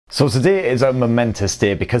So today is a momentous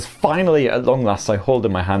day because finally, at long last, I hold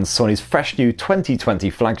in my hands Sony's fresh new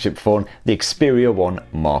 2020 flagship phone, the Xperia 1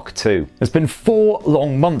 Mark II. It's been 4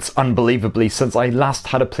 long months, unbelievably, since I last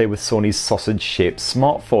had a play with Sony's sausage-shaped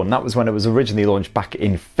smartphone. That was when it was originally launched back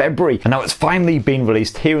in February, and now it's finally been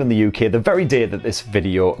released here in the UK the very day that this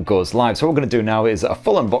video goes live. So what we're going to do now is a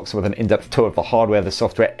full unboxing with an in-depth tour of the hardware, the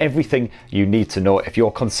software, everything you need to know if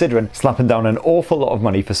you're considering slapping down an awful lot of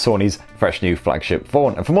money for Sony's fresh new flagship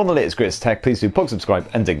phone. And for more on the latest greatest tech, please do plug subscribe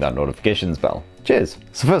and ding that notifications bell. Cheers!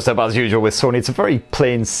 So first up, as usual with Sony, it's a very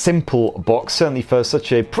plain, simple box, certainly for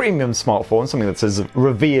such a premium smartphone, something that's as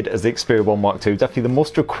revered as the Xperia 1 Mark II, definitely the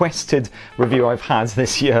most requested review I've had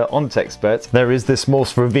this year on TechSpert. There is this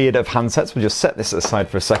most revered of handsets. We'll just set this aside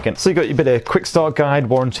for a second. So you've got your bit of quick start guide,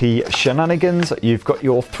 warranty shenanigans, you've got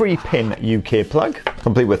your 3-pin UK plug,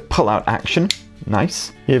 complete with pull-out action.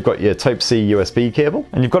 Nice. You've got your Type-C USB cable,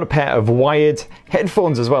 and you've got a pair of wired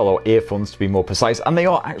headphones as well, or earphones to be more precise, and they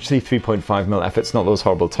are actually 3.5mm efforts, not those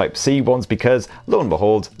horrible Type-C ones, because lo and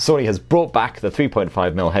behold, Sony has brought back the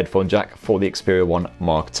 3.5mm headphone jack for the Xperia 1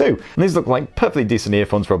 Mark II. And these look like perfectly decent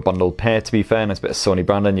earphones for a bundled pair, to be fair. Nice bit of Sony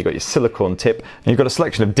branding. You've got your silicone tip, and you've got a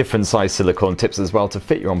selection of different size silicone tips as well to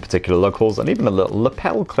fit your own particular lug holes, and even a little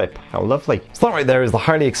lapel clip. How lovely. So that right there is the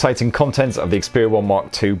highly exciting contents of the Xperia 1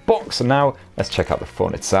 Mark II box, and now let's check out the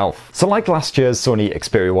phone itself. So like last year's Sony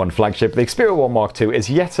Xperia 1 flagship, the Xperia 1 Mark II is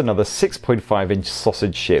yet another 6.5-inch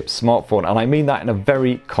sausage-shaped smartphone, and I mean that in a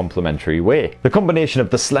very complimentary way. The combination of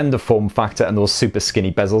the slender form factor and those super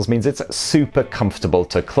skinny bezels means it's super comfortable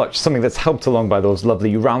to clutch, something that's helped along by those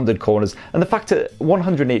lovely rounded corners, and the fact that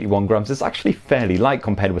 181 grams is actually fairly light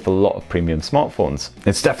compared with a lot of premium smartphones.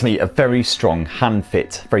 It's definitely a very strong hand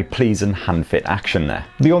fit, very pleasing hand fit action there.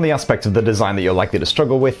 The only aspect of the design that you're likely to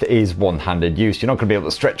struggle with is one-handed use. You're not going to be able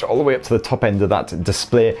to stretch all the way up to the top end of that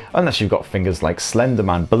display unless you've got fingers like Slender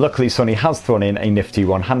Man, but luckily Sony has thrown in a nifty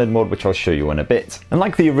one-handed mode, which I'll show you in a bit. And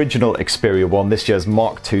like the original Xperia 1, this year's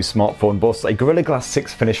Mark II smartphone boasts a Gorilla Glass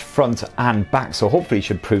 6 finish front and back, so hopefully it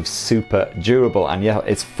should prove super durable, and yeah,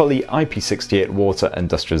 it's fully IP68 water and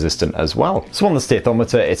dust resistant as well. So on the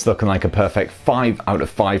stathometer, it's looking like a perfect 5 out of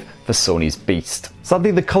 5 for Sony's beast.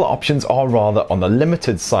 Sadly, the colour options are rather on the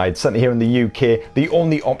limited side. Certainly here in the UK, the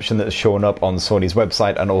only option that is showing up on Sony's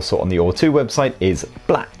website and also on the O2 website is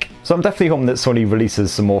black. So I'm definitely hoping that Sony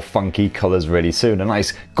releases some more funky colours really soon. A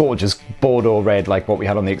nice gorgeous Bordeaux red like what we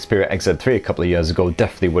had on the Xperia XZ3 a couple of years ago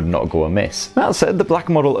definitely would not go amiss. That said, the black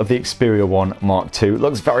model of the Xperia 1 Mark II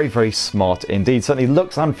looks very, very smart indeed. Certainly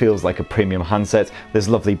looks and feels like a premium handset. There's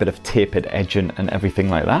a lovely bit of tapered edging and everything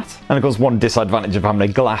like that. And of course, one disadvantage of having a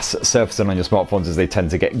glass surfacing on your smartphones is they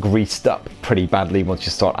tend to get greased up pretty badly once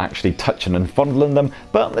you start actually touching and fondling them.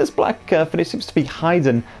 But this black finish seems to be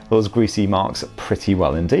hiding those greasy marks pretty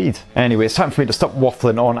well indeed. Anyway, it's time for me to stop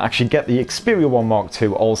waffling on, actually get the Xperia 1 Mark II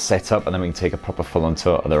all set up, and then we can take a proper full-on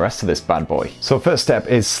tour of the rest of this bad boy. So first step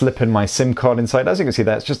is slipping my SIM card inside. As you can see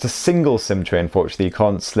there, it's just a single SIM tray. Unfortunately, you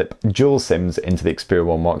can't slip dual SIMs into the Xperia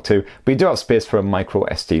 1 Mark II, but you do have space for a micro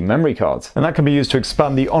SD memory card. And that can be used to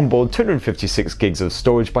expand the onboard 256 gigs of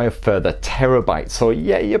storage by a further terabyte. So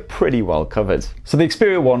yeah, you're pretty well covered. So the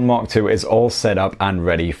Xperia 1 Mark II is all set up and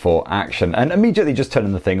ready for action. And immediately just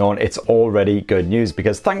turning the thing on, it's already good news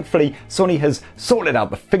because thankfully Sony has sorted out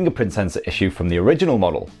the fingerprint sensor issue from the original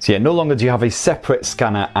model. So yeah, no longer do you have a separate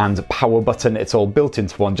scanner and power button, it's all built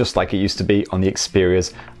into one just like it used to be on the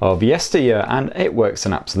Xperias of yesteryear, and it works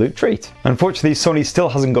an absolute treat. Unfortunately, Sony still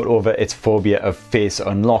hasn't got over its phobia of face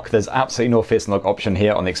unlock. There's absolutely no face unlock option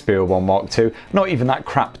here on the Xperia 1 Mark II, not even that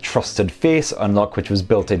crap trusted face unlock which was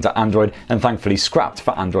built into Android and thankfully scrapped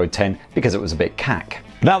for Android 10 because it was a bit cack.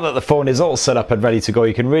 Now that the phone is all set up and ready to go,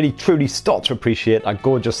 you can really truly start to appreciate that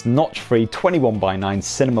gorgeous notch-free 21:9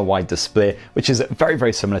 cinema-wide display, which is very,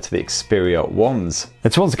 very similar to the Xperia 1's.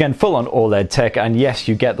 It's once again full-on OLED tech, and yes,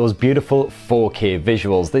 you get those beautiful 4K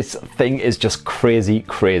visuals. This thing is just crazy,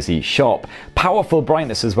 crazy sharp. Powerful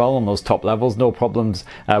brightness as well on those top levels, no problems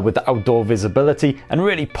with the outdoor visibility, and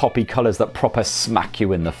really poppy colours that proper smack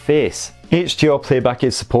you in the face. HDR playback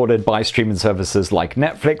is supported by streaming services like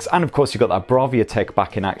Netflix, and of course you've got that Bravia tech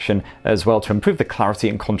back in action as well to improve the clarity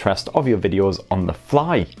and contrast of your videos on the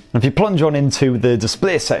fly. And if you plunge on into the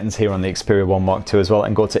display settings here on the Xperia 1 Mark II as well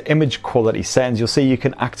and go to image quality settings, you'll see you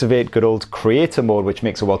can activate good old creator mode, which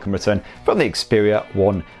makes a welcome return from the Xperia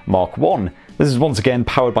 1 Mark I. This is once again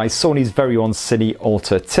powered by Sony's very own Cine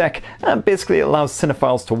Auto tech, and basically it allows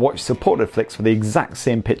cinephiles to watch supported flicks with the exact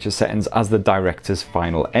same picture settings as the director's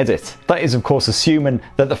final edit. That is of course assuming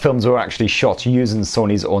that the films were actually shot using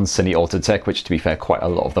Sony's own Cine Auto tech, which to be fair quite a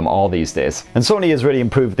lot of them are these days. And Sony has really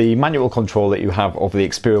improved the manual control that you have over the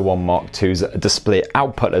Xperia 1 Mark II's display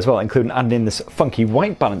output as well, including adding in this funky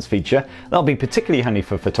white balance feature. That'll be particularly handy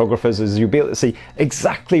for photographers, as you'll be able to see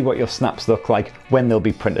exactly what your snaps look like when they'll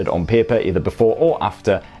be printed on paper, either before or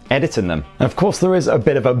after editing them. And of course there is a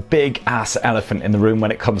bit of a big ass elephant in the room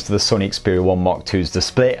when it comes to the Sony Xperia 1 Mark II's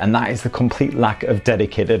display, and that is the complete lack of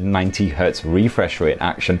dedicated 90Hz refresh rate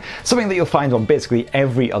action, something that you'll find on basically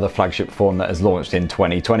every other flagship phone that has launched in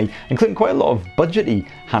 2020, including quite a lot of budgety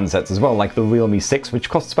handsets as well, like the Realme 6, which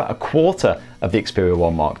costs about a quarter of the Xperia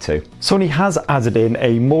 1 Mark II. Sony has added in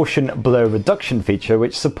a motion blur reduction feature,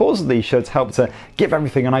 which supposedly should help to give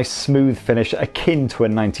everything a nice smooth finish akin to a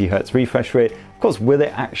 90Hz refresh rate. Of course, will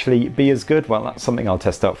it actually be as good? Well, that's something I'll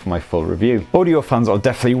test out for my full review. Audio fans are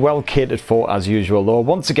definitely well catered for as usual though.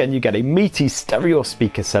 Once again, you get a meaty stereo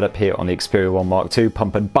speaker setup here on the Xperia 1 Mark II,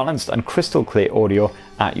 pumping balanced and crystal clear audio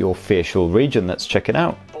at your facial region. Let's check it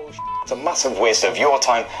out. It's a massive waste of your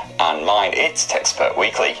time and mine. It's Techspert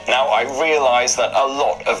Weekly. Now, I realise that a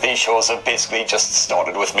lot of these shows have basically just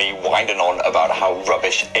started with me whining on about how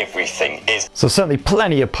rubbish everything is. So certainly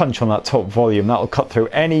plenty of punch on that top volume. That'll cut through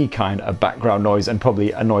any kind of background noise and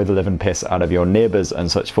probably annoy the living piss out of your neighbours and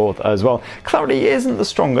such forth as well. Clarity isn't the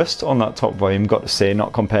strongest on that top volume, got to say,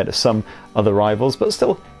 not compared to some other rivals, but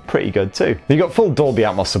still pretty good too. You've got full Dolby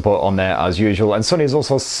Atmos support on there as usual, and Sony has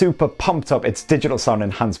also super pumped up its digital sound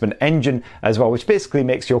enhancement engine as well, which basically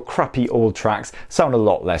makes your crappy old tracks sound a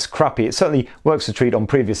lot less crappy. It certainly works a treat on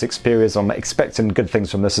previous Xperias. I'm expecting good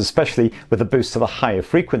things from this, especially with a boost to the higher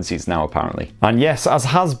frequencies now apparently. And yes, as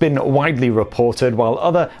has been widely reported, while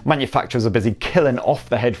other manufacturers are busy killing off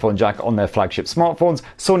the headphone jack on their flagship smartphones,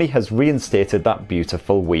 Sony has reinstated that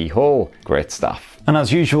beautiful wee hole. Great stuff. And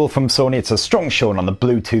as usual from Sony, it's a strong showing on the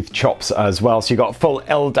Bluetooth chops as well. So you've got full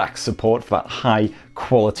LDAC support for that high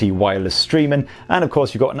quality wireless streaming, and of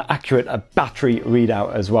course you've got an accurate battery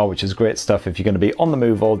readout as well, which is great stuff if you're going to be on the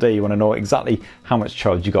move all day. You want to know exactly how much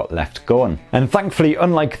charge you got left going. And thankfully,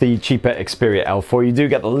 unlike the cheaper Xperia L4, you do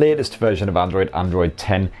get the latest version of Android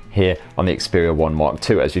 10 here on the Xperia 1 Mark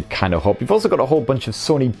II, as you'd kind of hope. You've also got a whole bunch of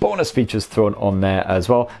Sony bonus features thrown on there as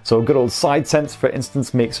well. So a good old side sense, for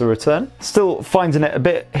instance, makes a return. Still finding it a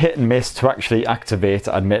bit hit and miss to actually activate,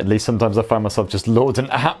 admittedly. Sometimes I find myself just loading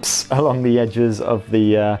apps along the edges of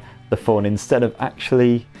the phone instead of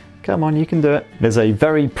actually... Come on, you can do it. There's a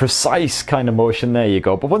very precise kind of motion, there you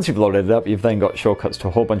go. But once you've loaded it up, you've then got shortcuts to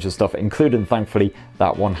a whole bunch of stuff, including, thankfully,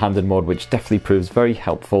 that one-handed mode, which definitely proves very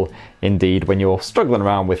helpful indeed when you're struggling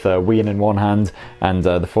around with Wii in one hand and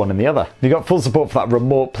the phone in the other. You've got full support for that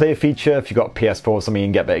remote play feature. If you've got PS4 or something, you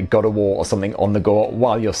can get a bit of God of War or something on the go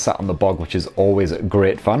while you're sat on the bog, which is always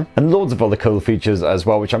great fun. And loads of other cool features as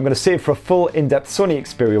well, which I'm going to save for a full in-depth Sony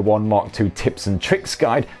Xperia 1 Mark II tips and tricks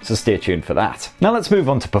guide, so stay tuned for that. Now let's move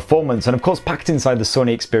on to performance, and of course packed inside the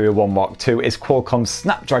Sony Xperia 1 Mark II is Qualcomm's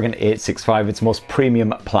Snapdragon 865, its most premium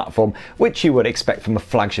platform, which you would expect from a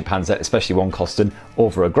flagship handset, especially one costing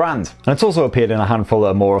over $1,000. And it's also appeared in a handful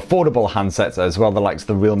of more affordable handsets as well, the likes of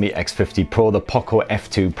the Realme X50 Pro, the Poco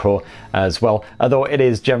F2 Pro as well, although it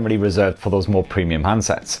is generally reserved for those more premium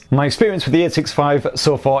handsets. My experience with the 865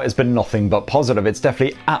 so far has been nothing but positive. It's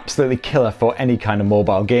definitely absolutely killer for any kind of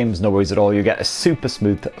mobile games, no worries at all. You get a super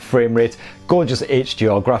smooth frame rate, gorgeous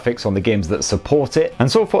HDR graphics on the games that support it, and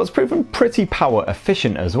so far it's proven pretty power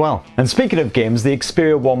efficient as well. And speaking of games, the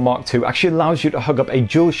Xperia 1 Mark II actually allows you to hug up a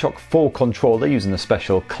DualShock 4 controller using a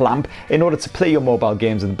special clamp in order to play your mobile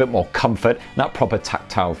games with a bit more comfort and that proper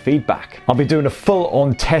tactile feedback. I'll be doing a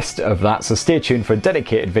full-on test of that, so stay tuned for a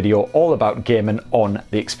dedicated video all about gaming on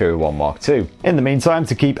the Xperia 1 Mark II. In the meantime,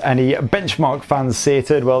 to keep any benchmark fans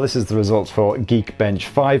sated, well, this is the results for Geekbench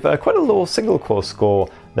 5, quite a low single-core score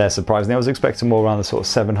there, surprisingly. I was expecting more around the sort of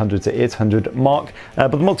 700 to 800 mark,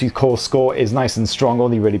 but the multi-core score is nice and strong,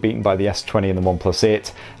 only really beaten by the S20 and the OnePlus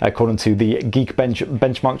 8, according to the Geekbench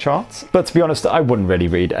benchmark charts. But to be honest, I wouldn't really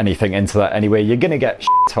read anything into that anyway. You're going to get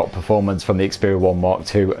top performance from the Xperia 1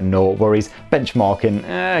 Mark II, no worries.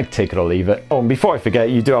 Benchmarking, take it or leave it. Oh, and before I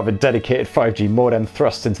forget, you do have a dedicated 5G modem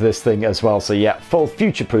thrust into this thing as well, so yeah, full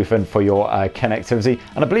future-proofing for your connectivity,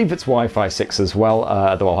 and I believe it's Wi-Fi 6 as well,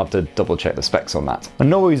 though I'll have to double check the specs on that. And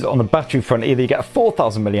no always, on the battery front, either you get a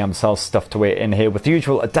 4000 mAh cell stuffed away in here with the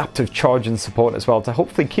usual adaptive charging support as well to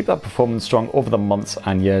hopefully keep that performance strong over the months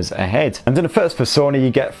and years ahead. And in a first for Sony, you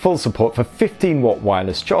get full support for 15-watt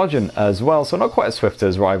wireless charging as well, so not quite as swift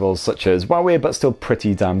as rivals such as Huawei, but still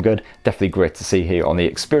pretty damn good. Definitely great to see here on the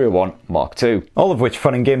Xperia 1 Mark II. All of which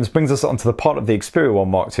fun and games brings us onto the part of the Xperia 1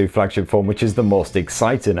 Mark II flagship phone which is the most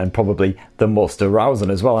exciting and probably the most arousing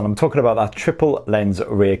as well, and I'm talking about that triple lens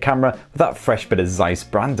rear camera with that fresh bit of Zeiss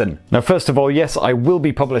branding. Now first of all, yes, I will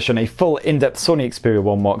be publishing a full in-depth Sony Xperia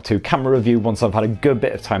 1 Mark II camera review once I've had a good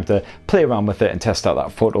bit of time to play around with it and test out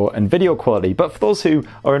that photo and video quality, but for those who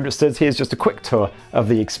are interested, here's just a quick tour of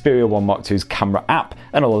the Xperia 1 Mark II's camera app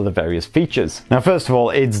and all of the various features. Now first of all,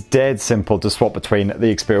 it's dead simple to swap between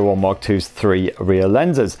the Xperia 1 Mark II's 3 rear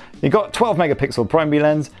lenses. You've got 12 megapixel primary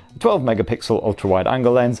lens, 12 megapixel ultra wide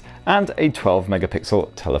angle lens, and a 12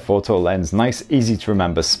 megapixel telephoto lens. Nice, easy to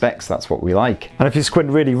remember specs, that's what we like. And if you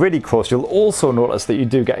squint really close, you'll also notice that you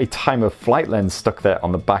do get a time of flight lens stuck there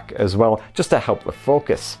on the back as well, just to help with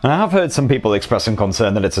focus. And I have heard some people expressing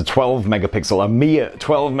concern that it's a 12 megapixel, a mere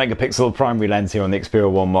 12 megapixel primary lens here on the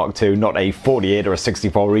Xperia 1 Mark II, not a 48 or a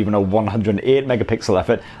 64 or even a 108 megapixel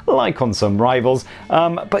effort like on some rivals.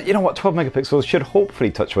 But you know what, 12 megapixels should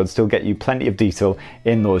hopefully, touch wood, still get you plenty of detail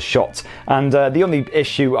in those shots. And the only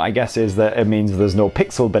issue, I guess, is that it means there's no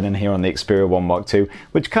pixel bin in here on the Xperia 1 Mark II,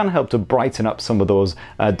 which can help to brighten up some of those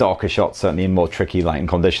darker shots, certainly in more tricky lighting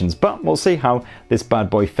conditions. But we'll see how this bad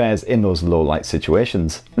boy fares in those low light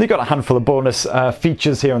situations. They've got a handful of bonus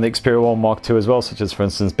features here on the Xperia 1 Mark II as well, such as, for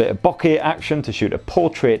instance, a bit of bokeh action to shoot a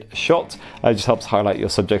portrait shot. It just helps highlight your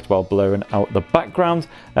subject while blurring out the background.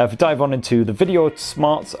 If we dive on into the video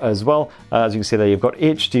smarts as well, as you can see there, you've got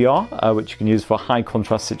HDR, which you can use for high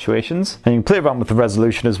contrast situations. And you can play around with the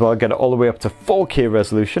resolution as well, get it all the way up to 4K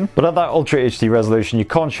resolution. But at that Ultra HD resolution, you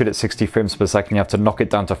can't shoot at 60 frames per second. You have to knock it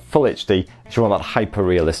down to Full HD if you want that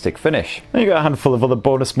hyper-realistic finish. Then you got a handful of other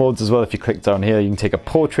bonus modes as well. If you click down here, you can take a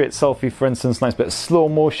portrait selfie, for instance. Nice bit of slow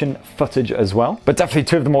motion footage as well. But definitely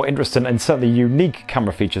two of the more interesting and certainly unique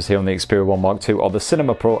camera features here on the Xperia 1 Mark II are the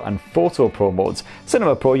Cinema Pro and Photo Pro modes.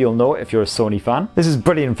 Cinema Pro, you'll know if you're a Sony fan. This is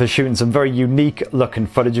brilliant for shooting some very unique looking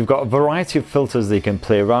footage. You've got a variety of filters that you can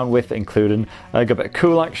play around with, including a bit of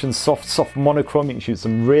cool action, soft monochrome. You can shoot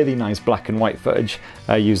some really nice black and white footage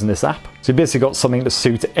using this app. So you basically got something to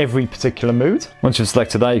suit every particular mood. Once you've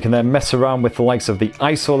selected that, you can then mess around with the likes of the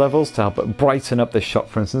ISO levels to help brighten up this shot,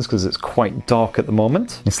 for instance, because it's quite dark at the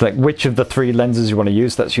moment. You select which of the 3 lenses you want to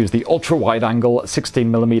use. Let's use the ultra wide angle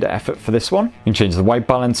 16mm effort for this one. You can change the white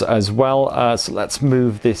balance as well. So let's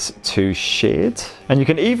move this to shade. And you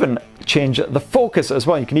can even change the focus as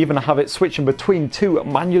well. You can even have it switching between 2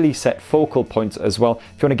 manually set focal points as well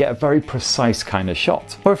if you want to get a very precise kind of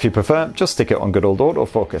shot. Or if you prefer, just stick it on good old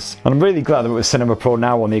autofocus. And I'm really glad that with Cinema Pro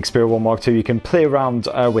now on the Xperia 1 Mark II, you can play around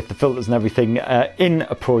with the filters and everything in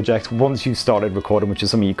a project once you started recording, which is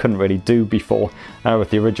something you couldn't really do before with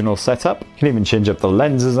the original setup. You can even change up the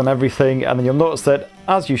lenses and everything, and then you'll notice that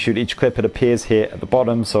as you shoot each clip, it appears here at the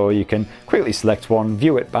bottom, so you can quickly select one,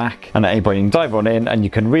 view it back, and at any point you can dive on in and you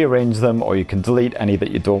can rearrange them or you can delete any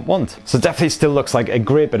that you don't want. So definitely still looks like a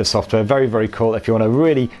great bit of software. Very cool if you want to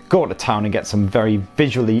really go to town and get some very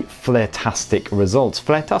visually flaretastic results.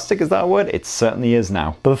 Flaretastic, is that a word? It certainly is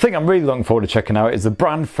now. But the thing I'm really looking forward to checking out is the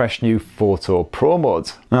brand fresh new Photo Pro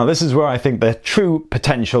mode. Now this is where I think the true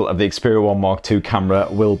potential of the Xperia 1 Mark II camera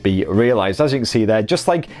will be realized. As you can see there, just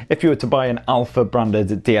like if you were to buy an Alpha branded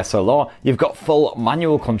DSLR, you've got full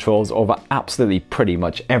manual controls over absolutely pretty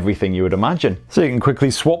much everything you would imagine. So you can quickly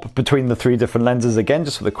swap between the 3 different lenses again,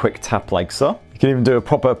 just with a quick tap like so. You can even do a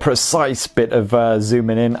proper precise bit of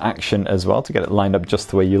zooming in action as well to get it lined up just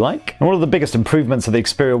the way you like. And one of the biggest improvements of the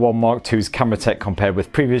Xperia 1 Mark II's camera tech compared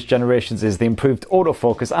with previous generations is the improved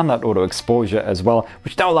autofocus and that auto exposure as well,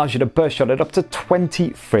 which now allows you to burst shot at up to 20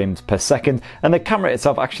 frames per second. And the camera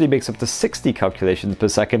itself actually makes up to 60 calculations per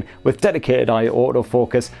second with dedicated eye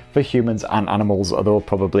autofocus for humans and animals, although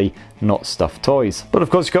probably not stuffed toys. But of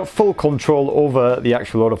course you've got full control over the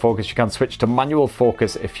actual autofocus. You can switch to manual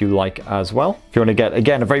focus if you like as well. If you want to get,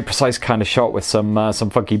 again, a very precise kind of shot with some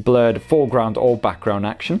funky blurred foreground or background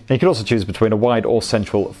action. And you can also choose between a wide or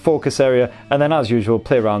central focus area, and then as usual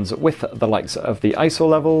play around with the likes of the ISO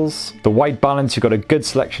levels. The white balance, you've got a good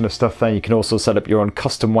selection of stuff there. You can also set up your own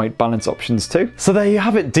custom white balance options too. So there you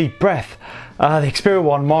have it, deep breath. The Xperia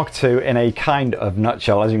 1 Mark II in a kind of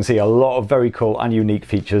nutshell. As you can see, a lot of very cool and unique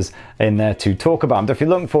features in there to talk about. If you're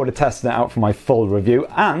looking forward to testing it out for my full review,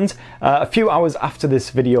 and a few hours after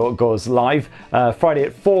this video goes live, Friday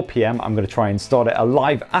at 4 p.m, I'm going to try and start a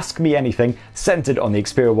live Ask Me Anything centered on the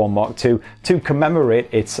Xperia 1 Mark II to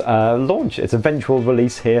commemorate its launch, its eventual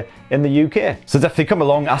release here in the UK. So definitely come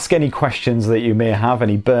along, ask any questions that you may have,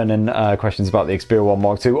 any burning questions about the Xperia 1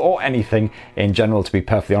 Mark II or anything in general. To be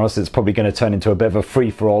perfectly honest, it's probably going to turn into a bit of a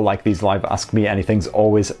free-for-all like these live Ask Me Anythings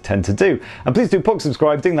always tend to do. And please do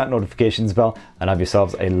subscribe, ding that notifications bell, and have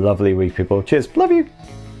yourselves a lovely week, people. Cheers, love you.